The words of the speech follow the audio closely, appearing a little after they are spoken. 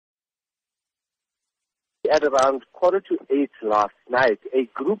at around 7:45 last night, a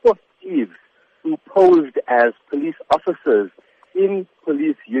group of thieves who posed as police officers in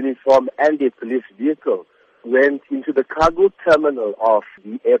police uniform and a police vehicle went into the cargo terminal of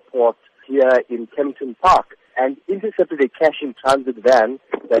the airport here in Kempton Park and intercepted a cash-in-transit van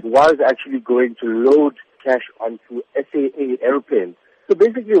that was actually going to load cash onto SAA airplanes. So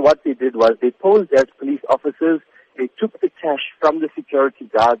basically what they did was they posed as police officers, they took the cash from the security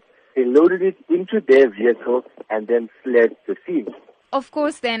guards, they loaded it into their vehicle and then fled the scene. Of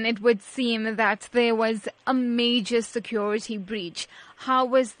course, then, it would seem that there was a major security breach. How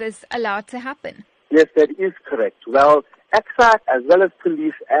was this allowed to happen? Yes, that is correct. Well, AXA, as well as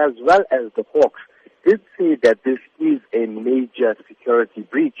police, as well as the Hawks, did say that this is a major security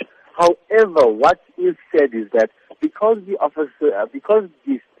breach. However, what is said is that because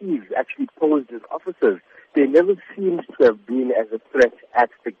these thieves actually posed as officers, they never seemed to have been as a threat at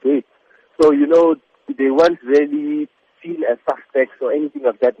the gate. So, they weren't really seen as suspects or anything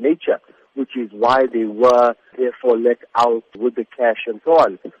of that nature, which is why they were therefore let out with the cash and so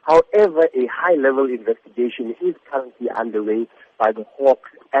on. However, a high-level investigation is currently underway by the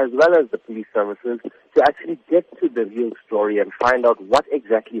Hawks as well as the police services to actually get to the real story and find out what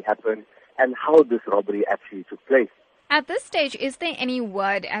exactly happened and how this robbery actually took place. At this stage, is there any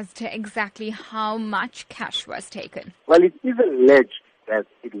word as to exactly how much cash was taken? Well, it is alleged that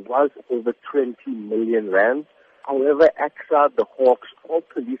it was over 20 million rands. However, AXA, the Hawks, or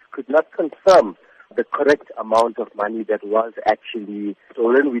police could not confirm the correct amount of money that was actually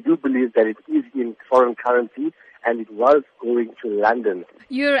stolen. We do believe that it is in foreign currency and it was going to London.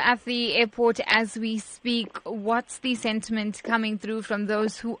 You're at the airport as we speak. What's the sentiment coming through from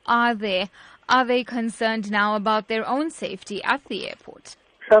those who are there? Are they concerned now about their own safety at the airport?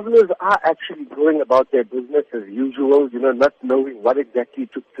 Travelers are actually going about their business as usual, not knowing what exactly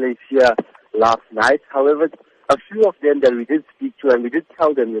took place here last night. However, a few of them that we did speak to, and we did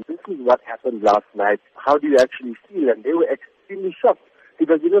tell them, this is what happened last night. How do you actually feel? And they were extremely shocked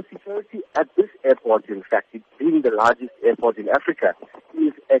because, security at this airport, in fact, it being the largest airport in Africa,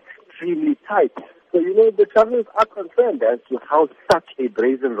 is extremely tight. So, the travelers are concerned as to how such a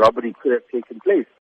brazen robbery could have taken place.